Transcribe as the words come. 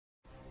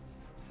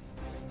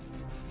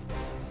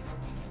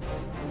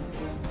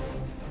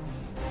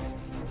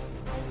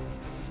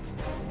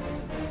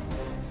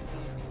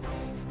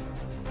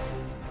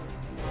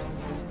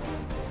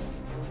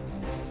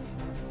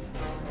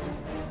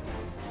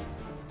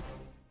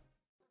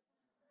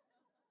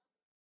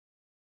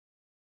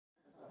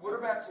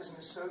baptism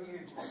is so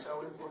huge and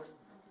so important.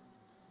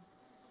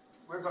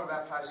 We're going to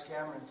baptize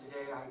Cameron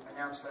today. I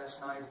announced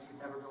last night, if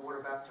you've never been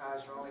water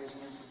baptized or only as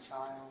an infant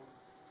child,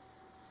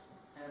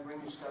 and bring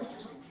your stuff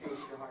just in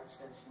case your heart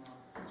says, you know.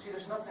 See,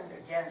 there's nothing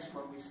against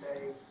when we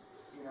say,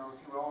 you know, if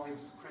you were only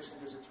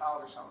christened as a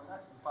child or something,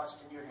 not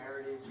busting your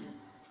heritage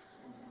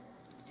and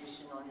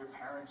addition on your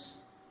parents'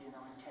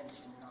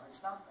 intention.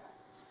 It's not that.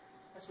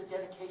 It's a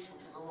dedication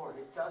to the Lord.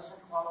 It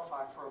doesn't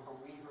qualify for a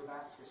believer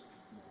baptism.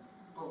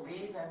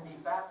 Believe and be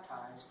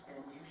baptized,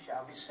 and you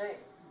shall be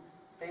saved.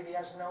 Baby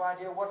has no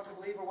idea what to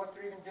believe or what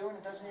they're even doing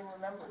and doesn't even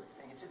remember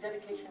anything. It's a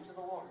dedication to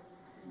the Lord.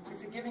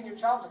 It's a giving your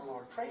child to the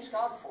Lord. Praise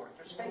God for it.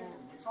 There's faith in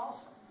it. It's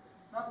awesome.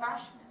 I'm not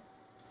bashing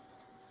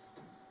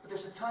it. But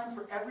there's a time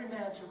for every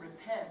man to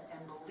repent and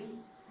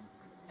believe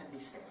and be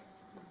saved.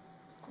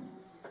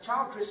 A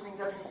child christening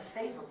doesn't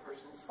save a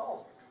person's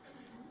soul.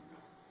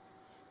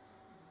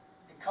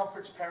 It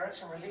comforts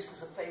parents and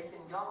releases a faith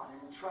in God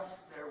and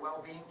entrusts their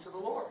well-being to the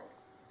Lord.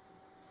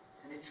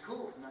 And it's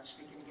cool. I'm not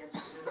speaking against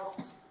it at all.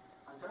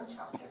 I've done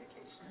child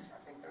dedications.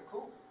 I think they're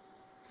cool.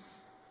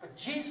 But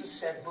Jesus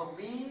said,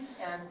 believe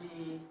and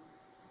be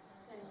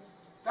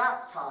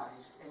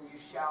baptized, and you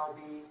shall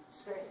be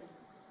saved.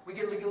 We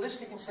get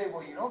legalistic and say,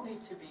 well, you don't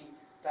need to be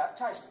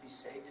baptized to be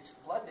saved. It's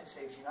the blood that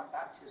saves you, not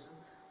baptism.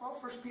 Well,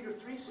 1 Peter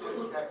 3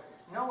 says that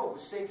Noah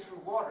was saved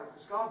through water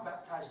because God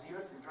baptized the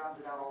earth and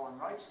drowned out all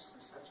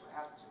unrighteousness. That's what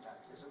happens in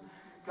baptism.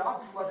 God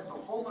flooded the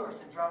whole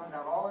earth and drowned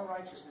out all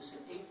unrighteousness,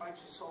 and 8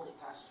 righteous souls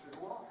passed through the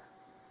water.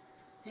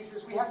 He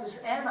says we have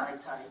this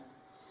anti-type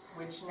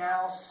which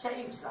now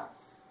saves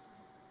us.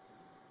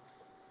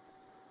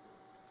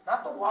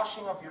 Not the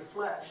washing of your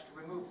flesh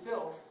to remove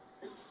filth,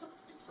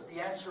 but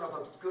the answer of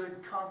a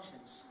good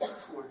conscience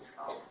towards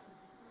God.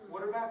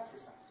 Water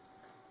baptism.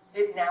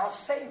 It now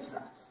saves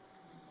us.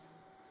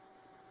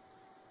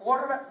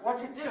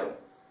 What's it do?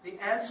 The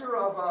answer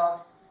of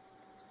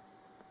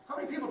how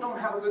many people don't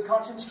have a good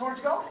conscience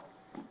towards God?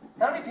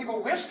 How many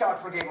people wish God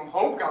forgave them,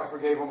 hope God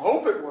forgave them,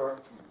 hope it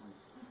worked?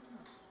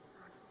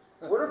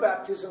 Water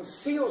baptism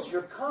seals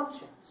your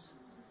conscience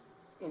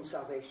in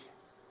salvation.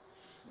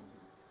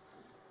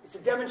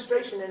 It's a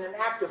demonstration and an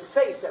act of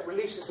faith that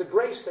releases a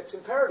grace that's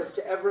imperative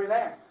to every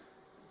man.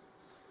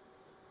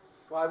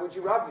 Why would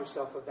you rob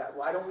yourself of that?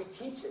 Why don't we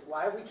teach it?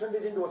 Why have we turned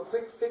it into a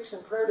quick fix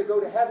and prayer to go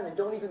to heaven and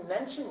don't even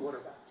mention water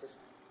baptism?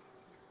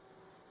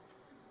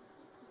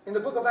 In the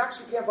book of Acts,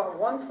 you can't find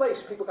one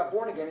place people got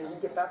born again and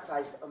didn't get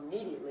baptized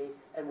immediately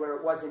and where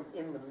it wasn't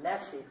in the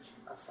message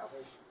of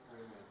salvation.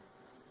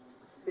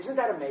 Isn't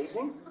that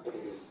amazing?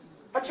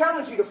 I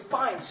challenge you to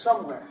find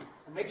somewhere.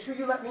 And make sure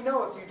you let me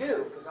know if you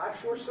do, because I've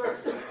sure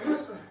searched.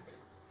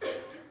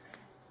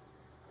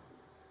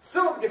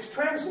 Philip gets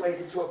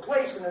translated to a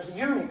place, and there's a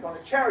eunuch on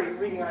a chariot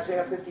reading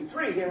Isaiah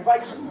 53. He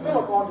invites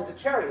Philip onto the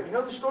chariot. You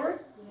know the story?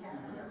 Yeah.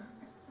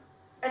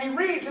 And he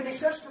reads, and he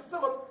says to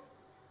Philip,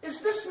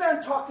 is this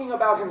man talking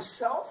about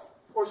himself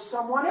or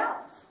someone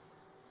else?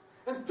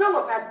 And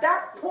Philip, at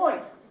that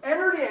point,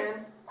 entered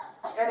in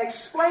and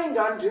explained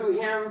unto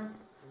him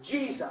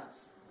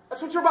Jesus.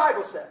 That's what your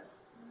Bible says.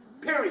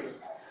 Period.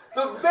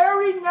 The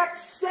very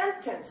next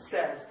sentence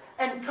says,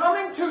 and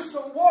coming to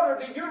some water,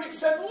 the eunuch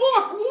said,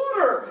 look,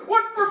 water!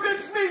 What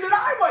forbids me that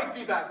I might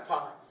be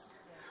baptized?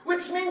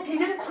 Which means he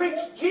didn't preach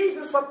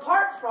Jesus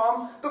apart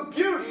from the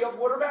beauty of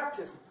water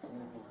baptism.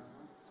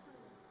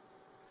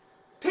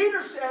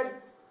 Peter said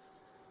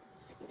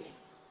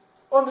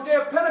on the day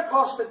of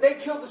Pentecost that they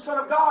killed the Son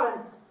of God,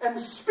 and the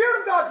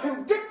Spirit of God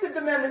convicted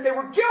the men that they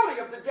were guilty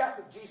of the death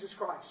of Jesus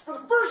Christ. For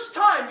the first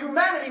time,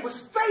 humanity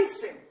was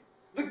facing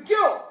the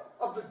guilt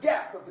of the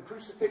death of the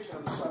crucifixion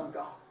of the Son of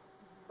God.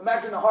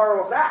 Imagine the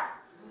horror of that.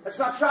 That's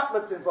not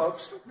shoplifting,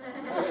 folks.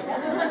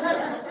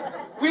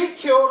 We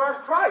killed our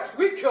Christ.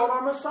 We killed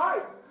our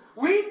Messiah.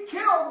 We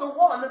killed the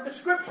one that the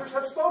Scriptures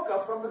have spoke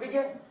of from the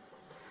beginning.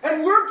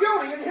 And we're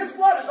guilty, and His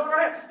blood is on our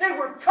hands. They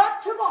were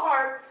cut to the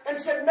heart and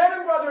said, men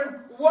and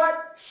brethren,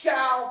 what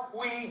shall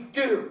we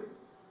do?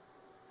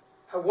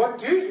 What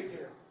do you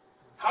do?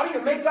 How do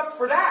you make up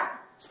for that?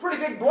 It's a pretty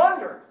big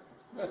blunder.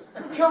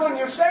 Killing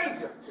your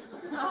Savior.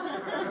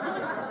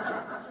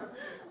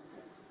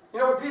 You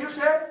know what Peter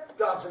said?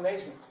 God's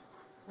amazing.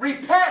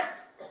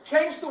 Repent.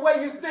 Change the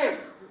way you think.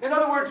 In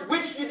other words,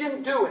 wish you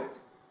didn't do it.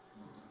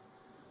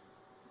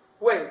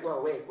 Wait.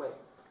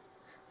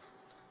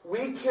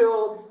 We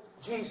killed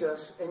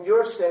Jesus, and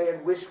you're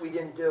saying, wish we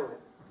didn't do it.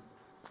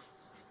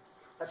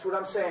 That's what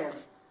I'm saying.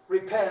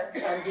 Repent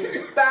and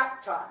be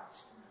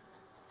baptized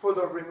for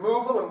the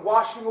removal and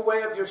washing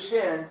away of your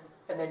sin,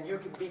 and then you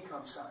can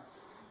become sons.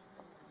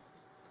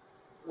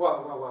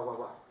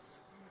 Whoa.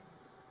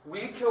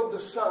 We killed the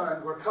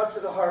Son, we're cut to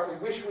the heart, we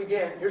wish we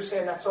didn't. You're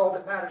saying that's all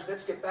that matters.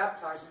 Let's get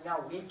baptized, and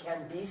now we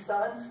can be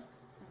sons?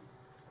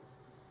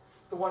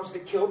 The ones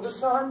that killed the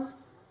Son?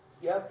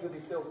 Yep, you'll be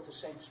filled with the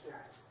same Spirit.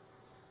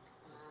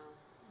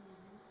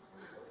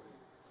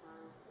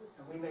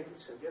 And we make it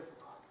so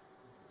difficult.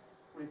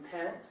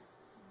 Repent.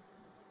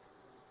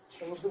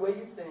 Change the way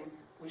you think.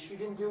 Wish you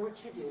didn't do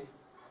what you did.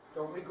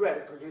 Don't regret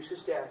it.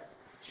 Produces death.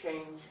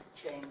 Change.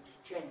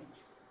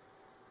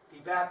 be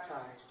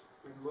baptized,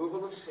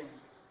 removal of sin.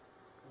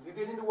 When you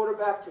get into water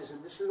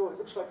baptism, this is what it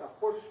looks like a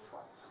horse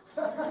trough.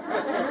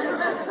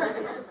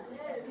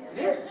 It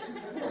is.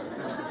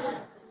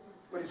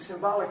 But it's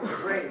symbolic of the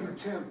grave or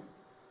tomb,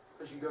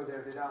 because you go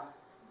there to die.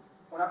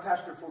 When I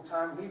pastored full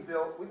time, we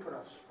put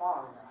a spa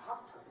in a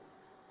hot tub.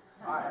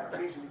 I had a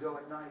reason to go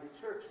at night at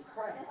church and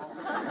pray.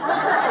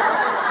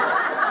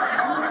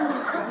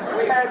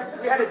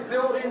 we had it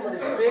built into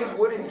this big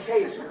wooden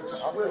case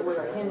with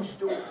a hinged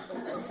door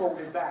and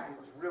folded back. It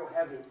was real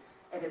heavy,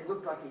 and it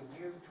looked like a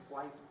huge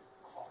white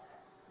coffin.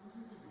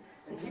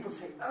 And people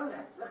say, "Oh,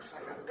 that looks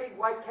like a big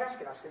white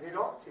casket." I said, "It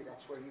ought to.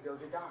 That's where you go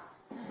to die."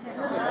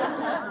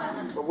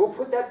 But we'll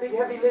put that big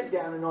heavy lid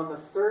down, and on the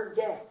third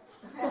day,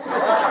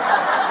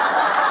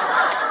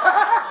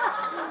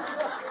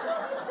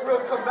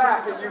 we'll come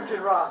back and you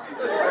can rise.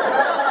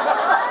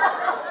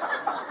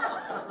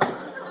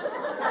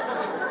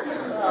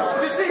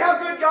 Do you see how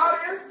good God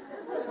is?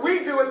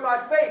 We do it by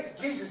faith.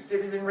 Jesus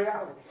did it in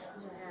reality.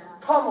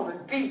 Pummeled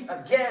and beat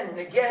again and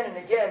again and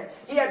again.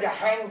 He had to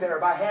hang there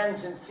by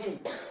hands and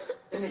feet.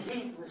 In the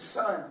heat and the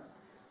sun,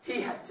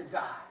 he had to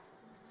die.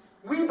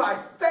 We, by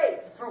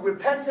faith, through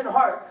repentant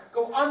heart,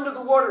 go under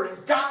the water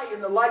and die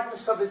in the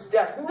likeness of his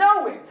death,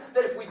 knowing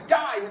that if we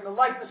die in the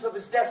likeness of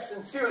his death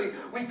sincerely,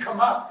 we come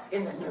up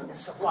in the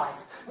newness of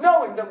life,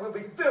 knowing that we'll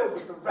be filled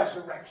with the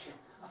resurrection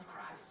of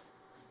Christ.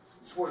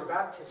 It's water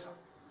baptism.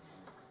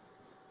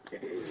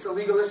 Is this a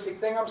legalistic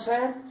thing I'm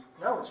saying?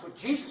 No, it's what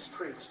Jesus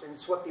preached, and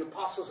it's what the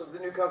apostles of the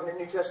New Covenant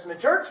New Testament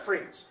church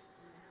preached.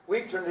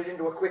 We've turned it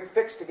into a quick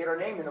fix to get our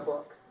name in a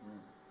book.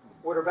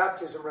 Water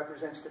baptism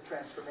represents the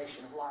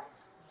transformation of life.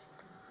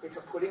 It's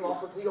a putting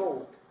off of the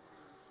old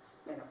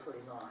and a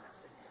putting on of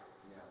the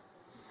new.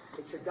 Yeah.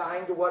 It's a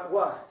dying to what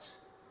was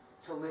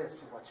to live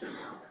to what's to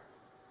come.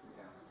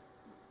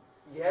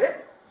 Yeah. Get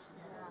it?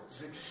 Yeah.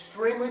 It's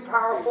extremely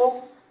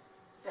powerful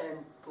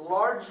and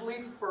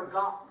largely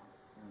forgotten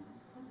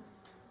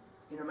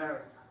in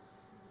America.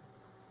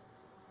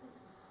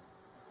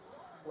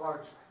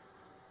 Largely.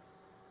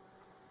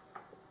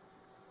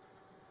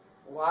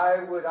 Why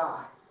would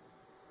I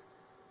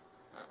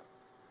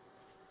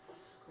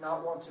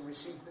not want to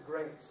receive the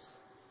grace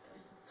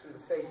through the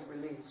faith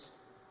released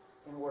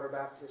in water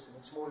baptism?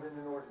 It's more than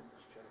an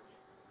ordinance, church.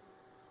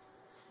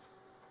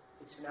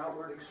 It's an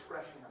outward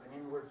expression of an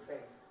inward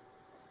faith.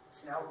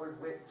 It's an outward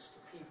witness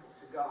to people,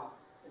 to God,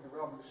 in the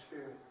realm of the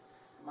Spirit.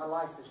 My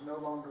life is no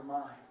longer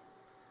mine.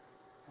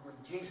 And when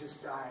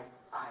Jesus died,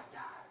 I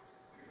died.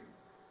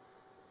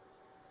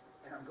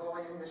 And I'm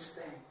going in this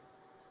thing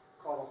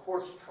called a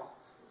horse trough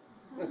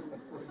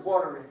with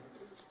water in it,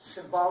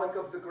 symbolic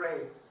of the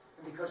grave.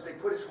 And because they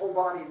put his whole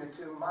body in the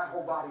tomb, my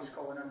whole body's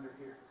going under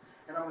here.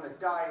 And I'm going to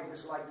die in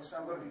his likeness.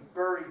 I'm going to be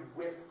buried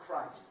with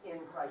Christ, in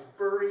Christ.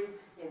 Buried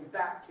in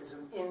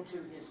baptism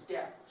into his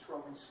death. It's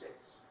Romans 6.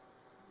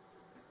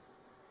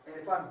 And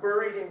if I'm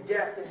buried in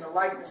death in the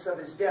likeness of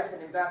his death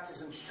and in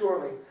baptism,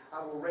 surely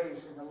I will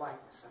raise in the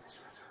likeness of his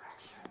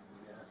resurrection.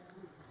 Yeah.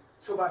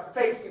 So by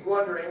faith you go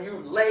under and you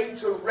lay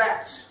to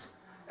rest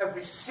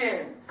every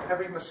sin,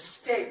 every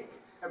mistake,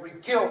 every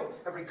guilt,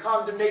 every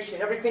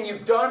condemnation, everything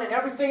you've done and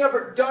everything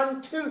ever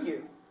done to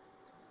you.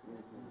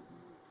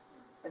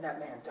 And that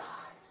man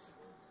dies.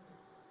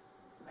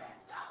 The man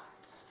dies.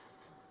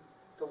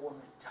 The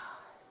woman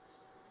dies.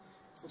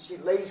 And she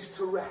lays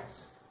to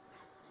rest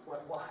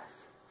what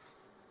was.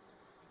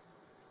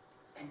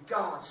 And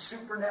God,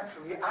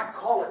 supernaturally, I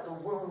call it the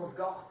womb of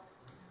God.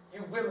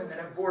 You women that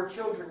have bore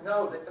children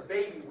know that the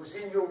baby was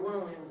in your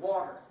womb in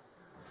water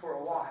for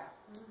a while.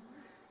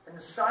 And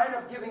the sign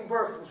of giving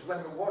birth was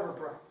when the water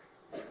broke.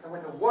 And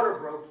when the water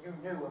broke, you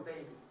knew a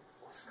baby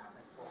was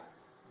coming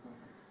forth.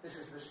 This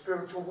is the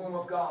spiritual womb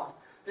of God.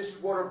 This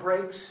water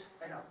breaks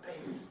and a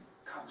baby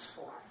comes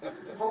forth.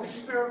 The Holy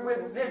Spirit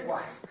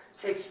midwife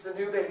takes the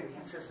new baby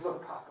and says,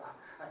 "Look, Papa,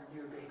 a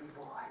new baby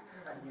boy,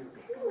 a new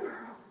baby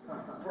girl.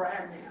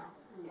 Brand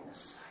new in the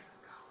sight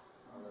of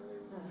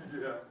God."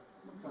 Yeah.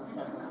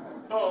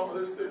 Oh,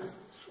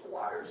 this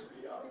wires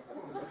me up.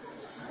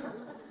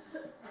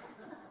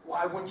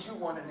 Why wouldn't you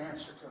want an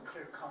answer to a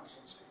clear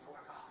conscience before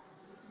God?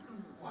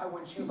 Why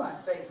wouldn't you, by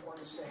faith, want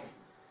to say,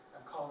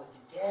 "I'm calling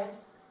you dead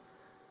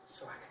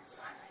so I can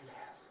finally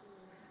live.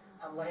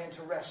 I'm laying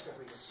to rest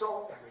every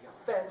assault, every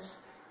offense,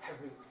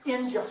 every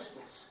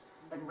injustice,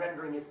 and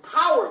rendering it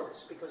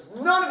powerless because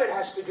none of it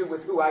has to do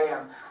with who I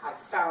am. I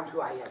found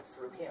who I am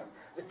through him.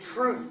 The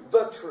truth,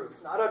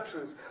 not a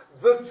truth,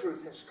 the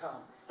truth has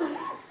come and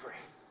I'm free."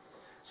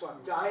 So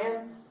I'm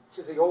dying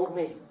to the old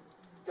me.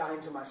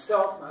 Dying to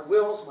myself, my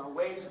wills, my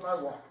ways, and my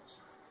wants.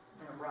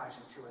 And I'm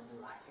rising to a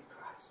new life in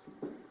Christ.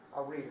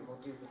 I'll read it. We'll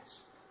do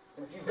this.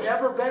 And if you've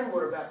never been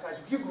water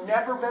baptized, if you've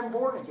never been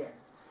born again,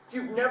 if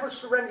you've never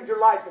surrendered your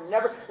life and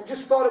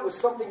just thought it was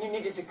something you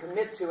needed to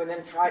commit to and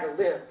then try to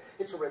live,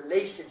 it's a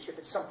relationship.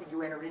 It's something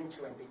you enter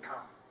into and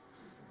become.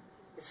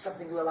 It's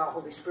something you allow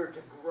Holy Spirit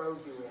to grow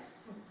you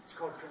in. It's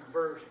called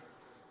conversion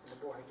in the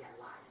born-again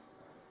life.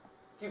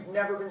 If you've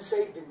never been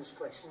saved in this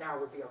place, now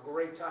would be a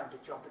great time to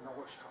jump in the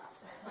horse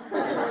trough.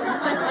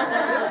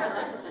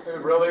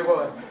 It really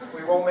would.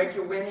 We won't make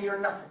you whinny or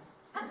nothing.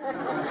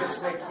 We'll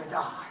just make you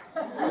die.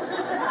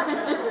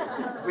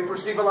 If we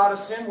perceive a lot of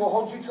sin, we'll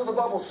hold you till the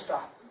bubbles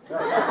stop. Then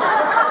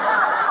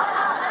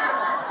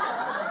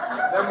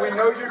we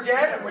know you're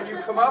dead, and when you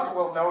come up,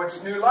 we'll know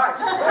it's new life.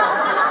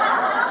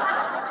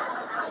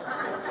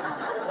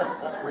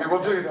 We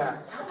will do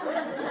that.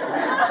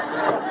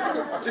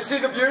 Do you see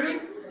the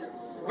beauty?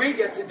 We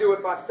get to do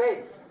it by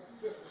faith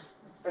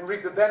and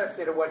reap the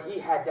benefit of what He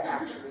had to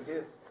actually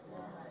do.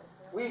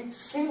 We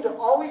seem to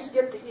always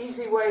get the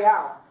easy way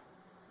out.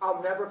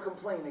 I'll never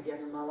complain again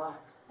in my life.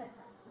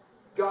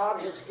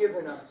 God has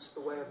given us the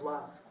way of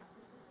love.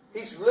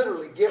 He's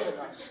literally given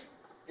us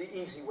the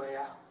easy way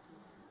out.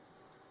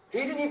 He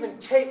didn't even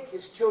take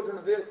His children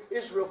of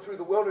Israel through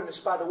the wilderness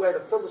by the way of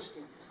the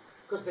Philistines,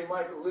 because they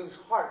might lose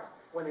heart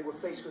when they were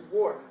faced with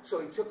war.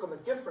 So He took them a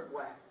different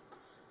way.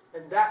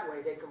 And that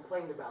way they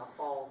complained about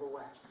all the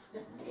way.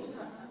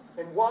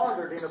 And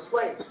wandered in a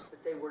place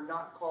that they were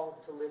not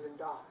called to live and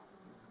die.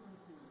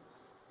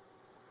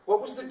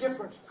 What was the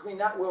difference between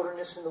that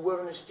wilderness and the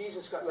wilderness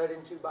Jesus got led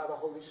into by the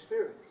Holy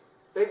Spirit?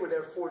 They were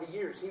there 40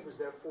 years. He was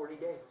there 40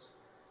 days.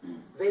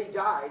 They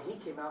died. He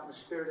came out in the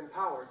Spirit and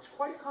power. It's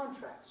quite a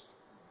contrast.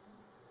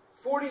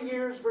 40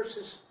 years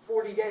versus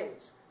 40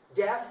 days.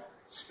 Death,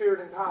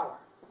 Spirit and power.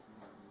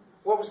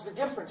 What was the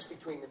difference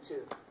between the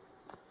two?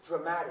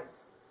 Dramatic.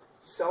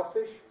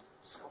 Selfish,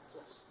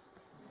 selfless.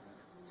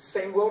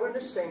 Same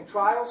wilderness, same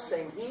trials,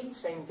 same heat,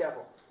 same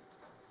devil.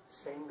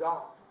 Same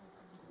God.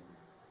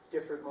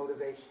 Different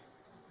motivation.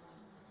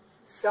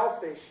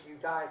 Selfish, you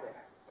die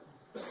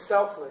there.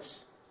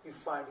 Selfless, you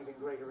find even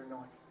greater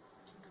anointing.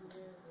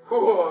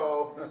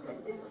 Whoa!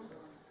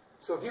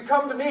 So if you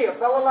come to me, a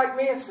fellow like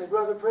me, and say,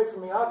 brother, pray for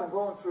me. I've been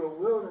going through a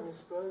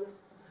wilderness, brother.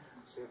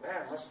 I say,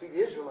 man, it must be the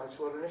Israelites'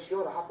 wilderness.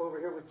 You ought to hop over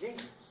here with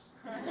Jesus.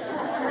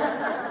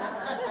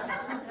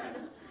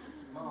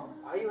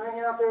 Are you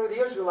hanging out there with the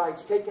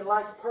Israelites, taking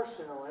life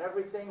personal and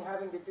everything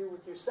having to do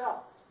with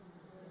yourself?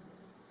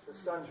 The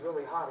sun's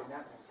really hot in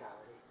that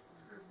mentality.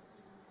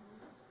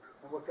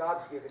 And what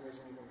God's given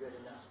isn't even good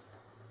enough.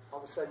 All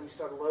of a sudden you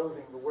start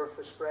loathing the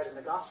worthless bread, and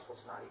the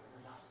gospel's not even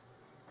enough.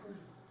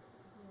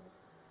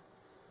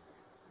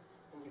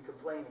 And you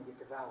complain and get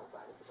devoured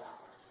by the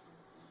devourer.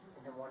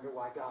 And then wonder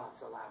why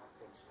God's allowing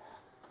things to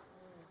happen.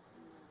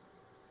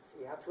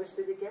 See how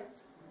twisted it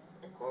gets?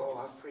 Oh,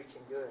 I'm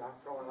preaching good.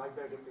 I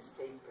better get this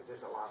tape because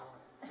there's a lot on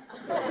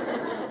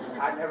it.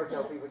 I never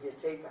tell people to get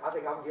tape. I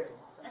think I'm getting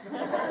one.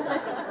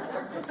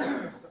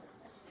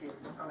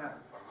 I'm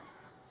having fun.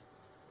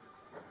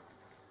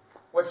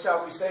 What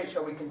shall we say?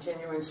 Shall we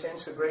continue in sin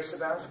so grace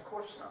abounds? Of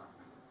course not.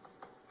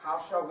 How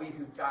shall we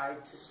who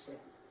died to sin?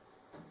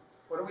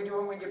 What are we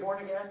doing when we get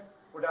born again?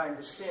 We're dying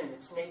to sin.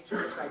 Its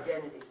nature, its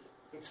identity,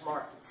 its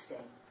mark, its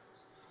stain.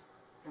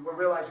 And we're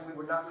realizing we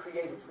were not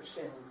created for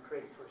sin. We were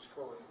created for His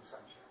glory and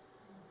sunshine.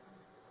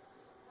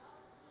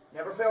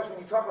 Never fails when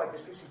you talk like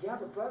this. People say, yeah,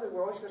 but brother,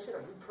 we're always going to sin.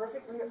 Are you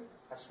perfectly?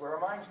 That's where our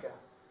minds go.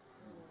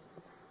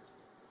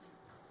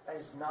 That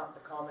is not the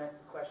comment,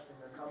 the question,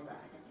 or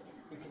comeback.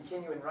 You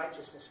continue in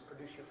righteousness and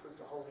produce your fruit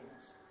to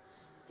holiness.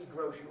 He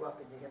grows you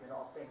up into Him in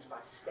all things by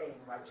staying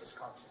righteous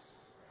conscious.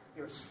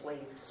 You're a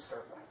slave to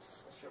serve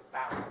righteousness. You're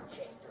bound and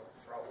chained to it.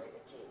 Throw away the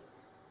key.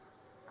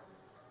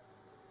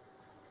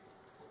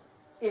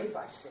 If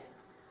I sin,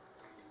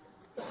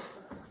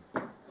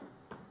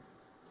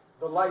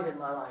 the light in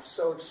my life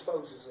so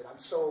exposes it. I'm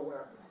so aware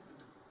of it.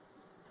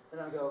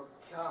 And I go,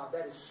 God,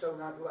 that is so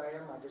not who I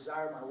am, my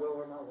desire, my will,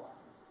 or my want.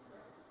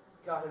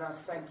 God, and I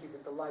thank You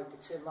that the light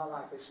that's in my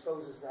life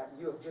exposes that.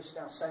 And You have just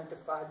now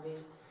sanctified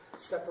me,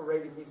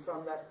 separated me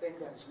from that thing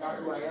that is not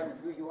who I am and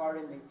who You are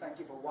in me. Thank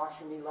You for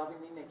washing me,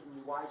 loving me, making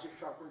me wiser,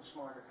 sharper, and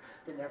smarter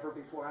than ever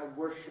before. I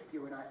worship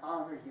You and I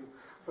honor You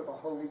for the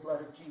holy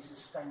blood of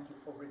Jesus. Thank You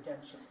for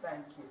redemption.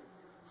 Thank You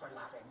for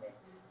loving me.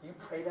 You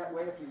pray that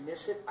way. If you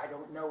miss it, I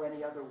don't know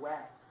any other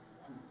way.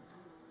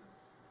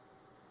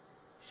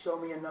 Show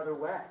me another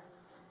way.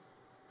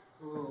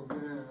 Oh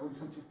man, I'm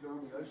such a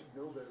dummy. I should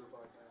know better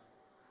by now.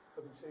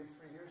 I've been saved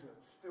 3 years and I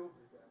still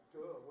did that.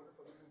 Duh, what if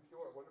I'm even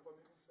pure? What if I'm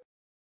even